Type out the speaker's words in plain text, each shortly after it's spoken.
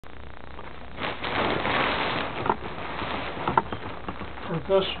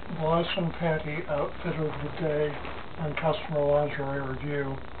With this blouse and panty outfit of the day on Customer Lingerie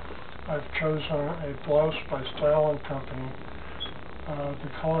Review, I've chosen a blouse by Style & Company. The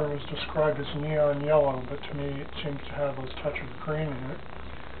color was described as neon yellow, but to me it seems to have a touch of green in it.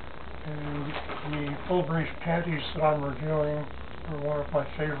 And the full brief panties that I'm reviewing are one of my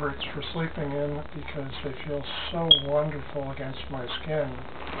favorites for sleeping in because they feel so wonderful against my skin.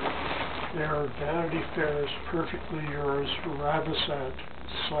 They are Vanity Fair's Perfectly Yours Ravissant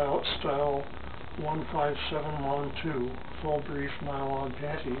Style 15712 full brief nylon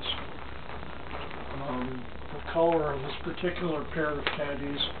panties. The color of this particular pair of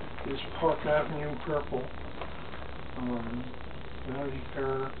panties is Park Avenue Purple. Vanity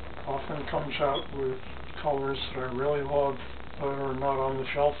Fair often comes out with colors that I really love that are not on the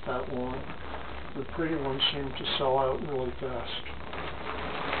shelf that long. The pretty ones seem to sell out really fast.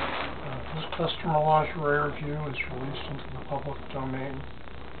 This Customer Lingerie Review is released into the public domain.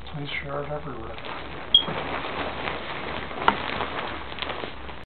 Please share it everywhere.